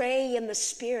 Let's pray in the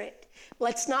Spirit.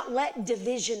 Let's not let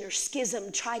division or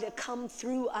schism try to come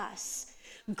through us.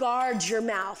 Guard your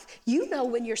mouth. You know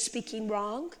when you're speaking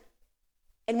wrong.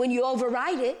 And when you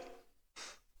override it,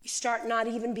 you start not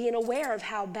even being aware of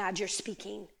how bad you're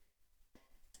speaking.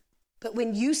 But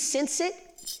when you sense it,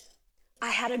 I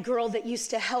had a girl that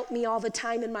used to help me all the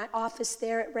time in my office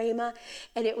there at Rhema,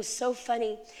 and it was so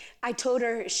funny. I told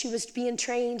her she was being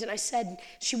trained, and I said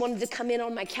she wanted to come in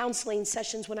on my counseling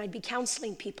sessions when I'd be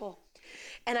counseling people.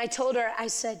 And I told her, I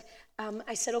said,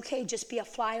 okay, just be a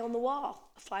fly on the wall.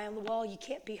 A fly on the wall, you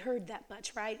can't be heard that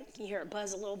much, right? You can hear it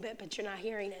buzz a little bit, but you're not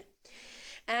hearing it.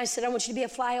 And I said, I want you to be a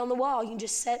fly on the wall. You can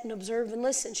just sit and observe and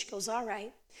listen. She goes, all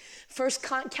right. First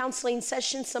counseling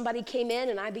session, somebody came in,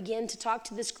 and I began to talk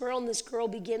to this girl, and this girl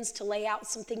begins to lay out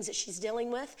some things that she's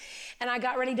dealing with. And I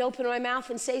got ready to open my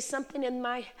mouth and say something, and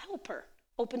my helper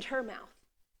opened her mouth.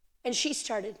 And she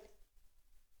started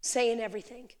saying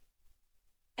everything.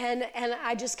 And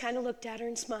I just kind of looked at her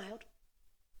and smiled.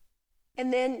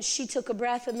 And then she took a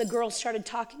breath, and the girl started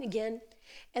talking again.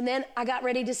 And then I got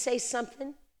ready to say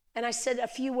something, and I said a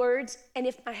few words, and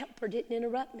if my helper didn't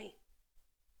interrupt me.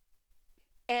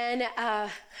 And I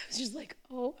was just like,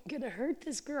 oh, I'm going to hurt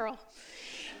this girl.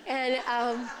 And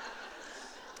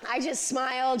I just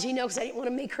smiled, because I didn't want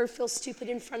to make her feel stupid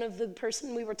in front of the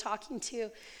person we were talking to.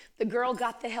 The girl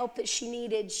got the help that she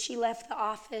needed. She left the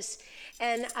office.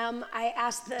 And I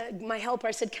asked my helper,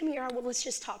 I said, come here, well, let's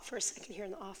just talk for a second here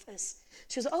in the office.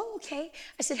 She goes, oh, okay.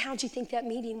 I said, how'd you think that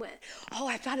meeting went? Oh,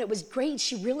 I thought it was great.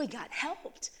 She really got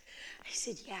helped. I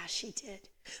said, yeah, she did.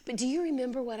 But do you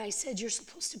remember what I said? You're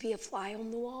supposed to be a fly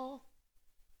on the wall.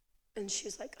 And she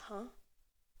was like, huh?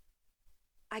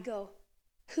 I go,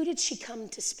 who did she come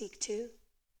to speak to?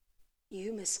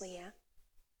 You, Miss Leanne.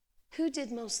 Who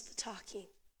did most of the talking?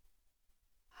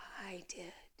 I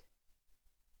did.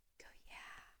 Go,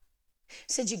 yeah.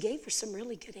 Said you gave her some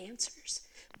really good answers,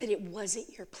 but it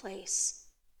wasn't your place.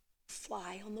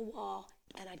 Fly on the wall,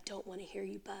 and I don't want to hear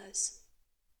you buzz.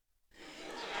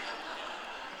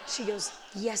 She goes,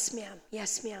 yes, ma'am,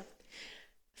 yes, ma'am.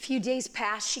 A few days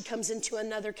passed, she comes into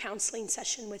another counseling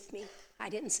session with me. I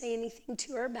didn't say anything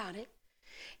to her about it.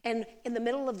 And in the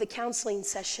middle of the counseling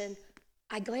session,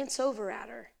 I glance over at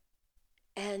her,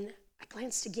 and I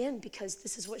glanced again because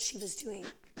this is what she was doing.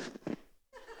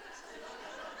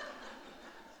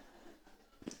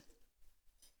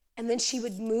 And then she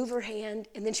would move her hand,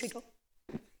 and then she would go.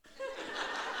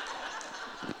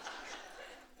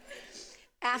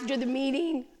 After the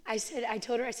meeting, I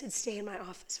told her, stay in my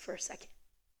office for a second.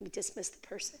 Let me dismiss the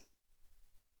person.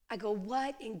 I go,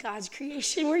 what in God's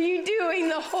creation were you doing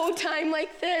the whole time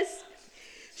like this?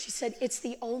 She said, it's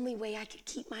the only way I could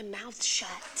keep my mouth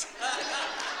shut.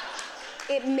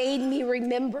 It made me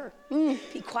remember,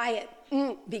 be quiet,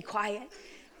 be quiet.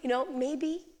 You know,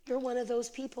 maybe you're one of those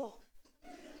people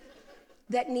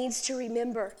that needs to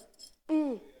remember,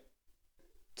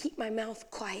 keep my mouth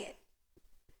quiet.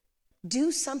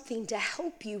 Do something to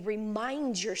help you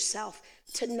remind yourself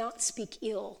to not speak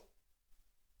ill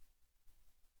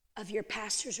of your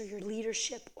pastors or your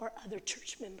leadership or other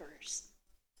church members.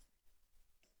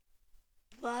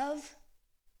 Love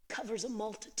covers a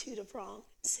multitude of wrong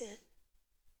and sin.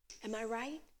 Am I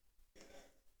right?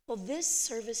 Well, this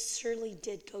service surely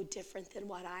did go different than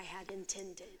what I had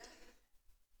intended.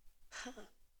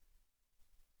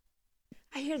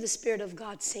 I hear the Spirit of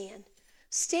God saying,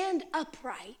 stand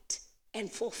upright and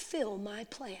fulfill my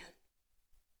plan.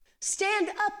 Stand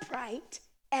upright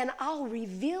and I'll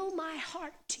reveal my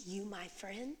heart to you, my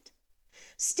friend.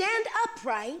 Stand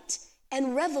upright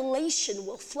and revelation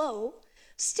will flow.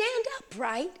 Stand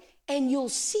upright and you'll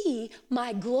see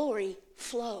my glory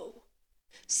flow.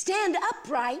 Stand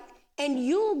upright and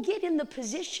you'll get in the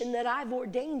position that I've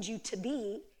ordained you to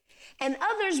be, and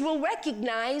others will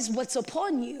recognize what's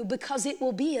upon you because it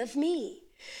will be of me.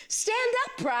 Stand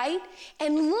upright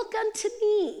and look unto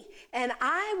me, and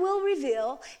I will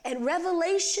reveal, and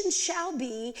revelation shall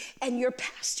be, and your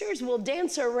pastors will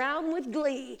dance around with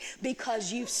glee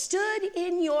because you've stood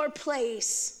in your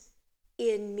place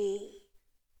in me.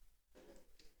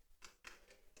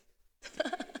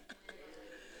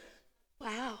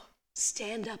 Wow,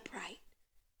 stand upright.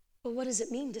 Well, what does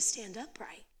it mean to stand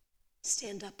upright?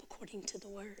 Stand up according to the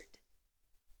word.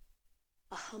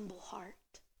 A humble heart.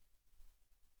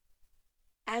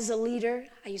 As a leader,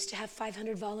 I used to have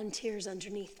 500 volunteers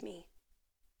underneath me.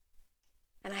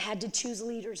 And I had to choose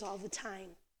leaders all the time.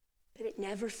 But it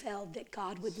never failed that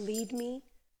God would lead me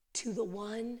to the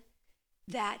one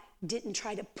that didn't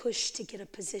try to push to get a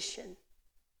position.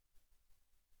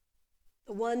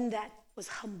 The one that was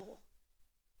humble,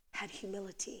 had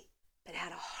humility, but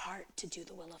had a heart to do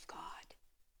the will of God.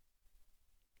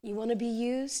 You want to be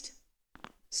used?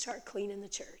 Start cleaning the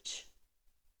church.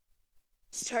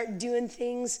 Start doing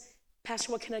things.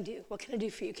 Pastor, what can I do? What can I do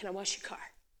for you? Can I wash your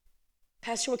car?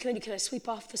 Pastor, what can I do? Can I sweep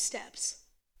off the steps?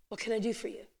 What can I do for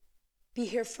you? Be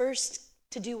here first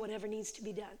to do whatever needs to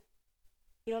be done.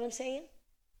 You know what I'm saying?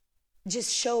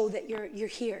 Just show that you're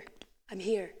here. I'm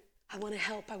here. I want to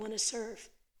help. I want to serve.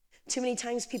 Too many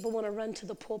times people want to run to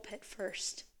the pulpit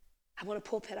first. I want a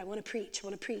pulpit. I want to preach. I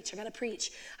want to preach. I got to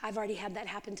preach. I've already had that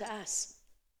happen to us.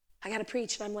 I got to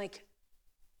preach. And I'm like,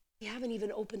 we haven't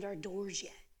even opened our doors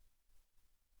yet.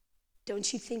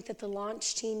 Don't you think that the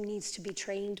launch team needs to be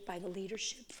trained by the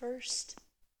leadership first?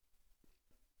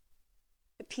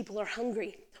 That people are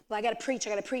hungry. Well, I got to preach.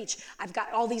 I got to preach. I've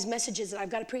got all these messages that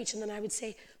I've got to preach. And then I would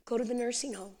say, go to the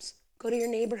nursing homes. Go to your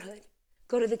neighborhood.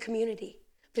 Go to the community.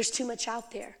 There's too much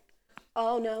out there.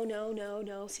 Oh,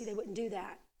 no. See, they wouldn't do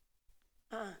that.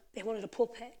 They wanted a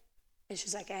pulpit. And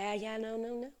she's like,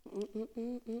 no.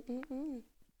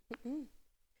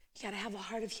 You got to have a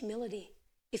heart of humility.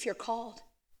 If you're called,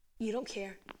 you don't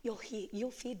care. You'll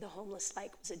feed the homeless.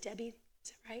 Like, was it Debbie?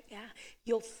 Is it right? Yeah.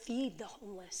 You'll feed the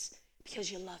homeless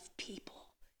because you love people.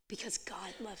 Because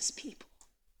God loves people.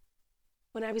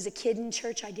 When I was a kid in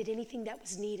church, I did anything that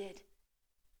was needed.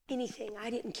 Anything. I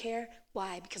didn't care.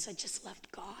 Why? Because I just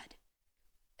loved God.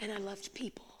 And I loved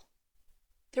people.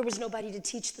 There was nobody to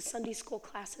teach the Sunday school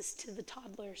classes to the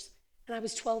toddlers. And I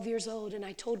was 12 years old, and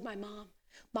I told my mom,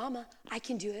 Mama, I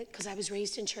can do it because I was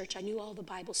raised in church. I knew all the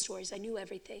Bible stories. I knew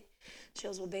everything. She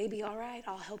goes, well, baby, all right,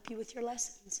 I'll help you with your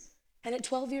lessons. And at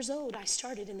 12 years old, I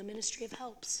started in the ministry of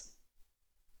helps.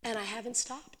 And I haven't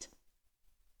stopped.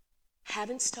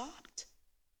 Haven't stopped.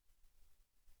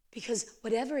 Because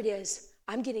whatever it is,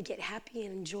 I'm going to get happy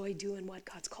and enjoy doing what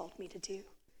God's called me to do.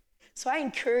 So I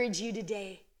encourage you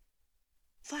today,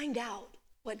 find out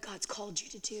what God's called you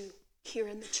to do here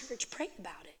in the church. Pray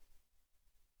about it.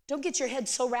 Don't get your head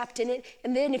so wrapped in it.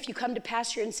 And then if you come to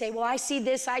pastor and say, well, I see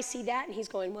this, I see that. And he's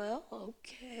going, well,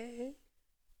 okay.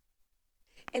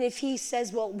 And if he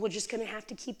says, well, we're just going to have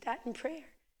to keep that in prayer.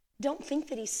 Don't think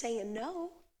that he's saying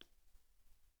no.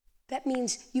 That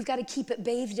means you've got to keep it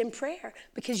bathed in prayer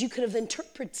because you could have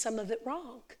interpreted some of it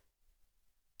wrong.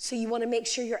 So you want to make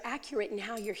sure you're accurate in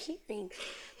how you're hearing,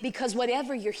 because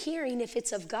whatever you're hearing, if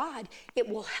it's of God, it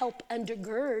will help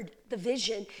undergird the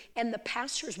vision, and the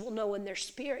pastors will know in their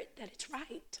spirit that it's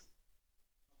right.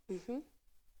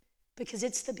 Because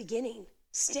it's the beginning.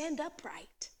 Stand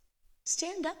upright.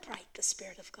 Stand upright, the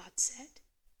Spirit of God said.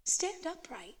 Stand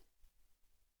upright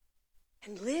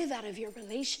and live out of your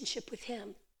relationship with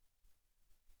him.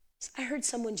 I heard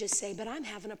someone just say, but I'm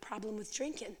having a problem with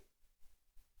drinking.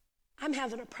 I'm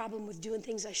having a problem with doing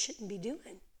things I shouldn't be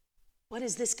doing. What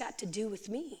has this got to do with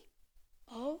me?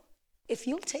 Oh, if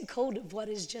you'll take hold of what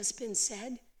has just been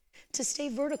said, to stay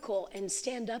vertical and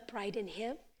stand upright in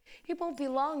him, it won't be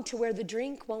long to where the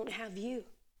drink won't have you.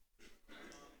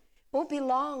 Won't be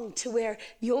long to where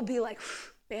you'll be like,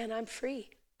 man, I'm free.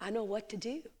 I know what to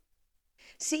do.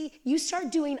 See, you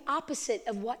start doing opposite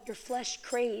of what your flesh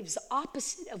craves,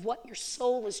 opposite of what your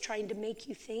soul is trying to make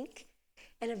you think.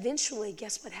 And eventually,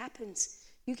 guess what happens?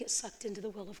 You get sucked into the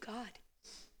will of God.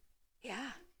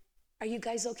 Yeah. Are you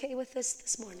guys okay with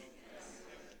this morning?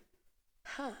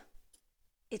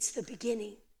 It's the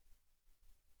beginning.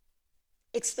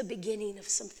 It's the beginning of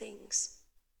some things.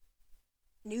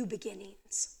 New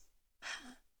beginnings.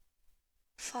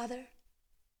 Father,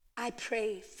 I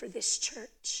pray for this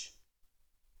church.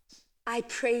 I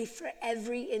pray for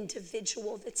every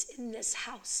individual that's in this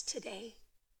house today,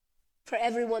 for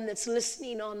everyone that's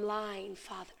listening online,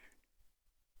 Father,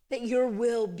 that your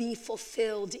will be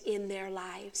fulfilled in their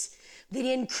lives, that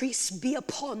increase be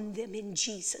upon them in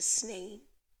Jesus' name,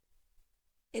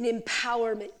 an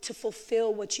empowerment to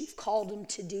fulfill what you've called them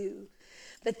to do,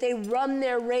 that they run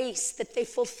their race, that they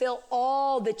fulfill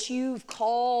all that you've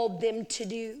called them to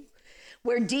do.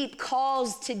 Where deep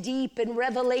calls to deep and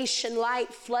revelation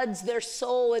light floods their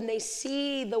soul and they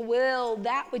see the will,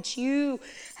 that which you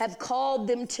have called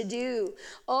them to do.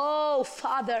 Oh,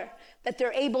 Father, that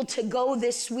they're able to go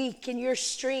this week in your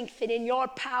strength and in your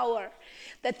power,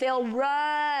 that they'll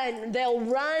run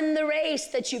the race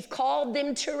that you've called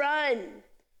them to run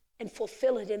and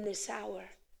fulfill it in this hour.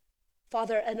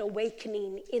 Father, an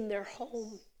awakening in their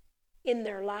home, in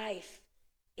their life,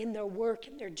 in their work,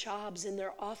 in their jobs, in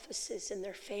their offices, in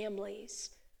their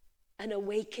families, an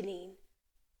awakening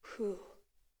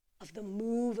of the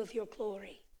move of your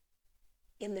glory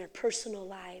in their personal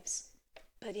lives,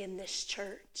 but in this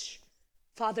church.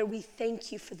 Father, we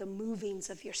thank you for the movings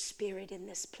of your Spirit in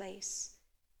this place.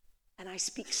 And I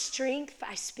speak strength,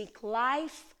 I speak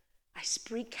life, I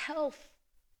speak health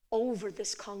over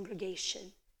this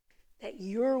congregation, that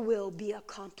your will be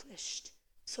accomplished,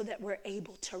 so that we're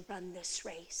able to run this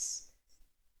race.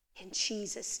 In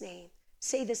Jesus' name.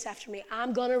 Say this after me.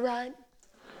 I'm going to run.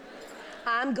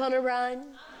 I'm going to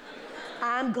run.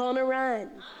 I'm going to run.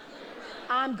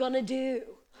 I'm going to do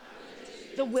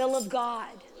the will of God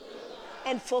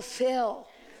and fulfill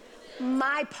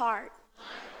my part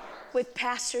with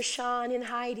Pastor Sean and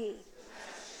Heidi.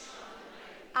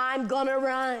 I'm going to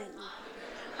run.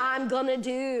 I'm going to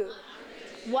do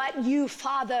what you,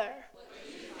 Father,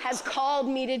 has called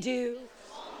me to do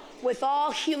with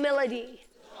all humility,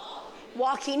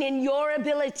 walking in your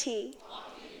ability,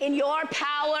 in your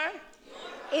power,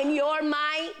 in your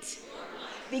might,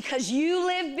 because you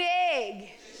live big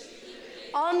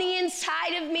on the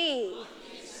inside of me,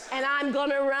 and I'm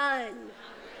gonna run.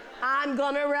 I'm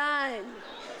gonna run.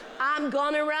 I'm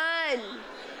gonna run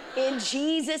in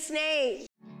Jesus' name.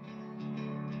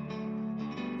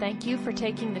 Thank you for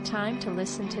taking the time to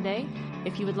listen today.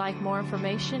 If you would like more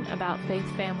information about Faith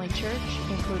Family Church,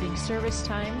 including service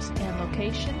times and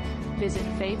location, visit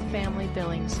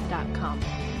faithfamilybillings.com.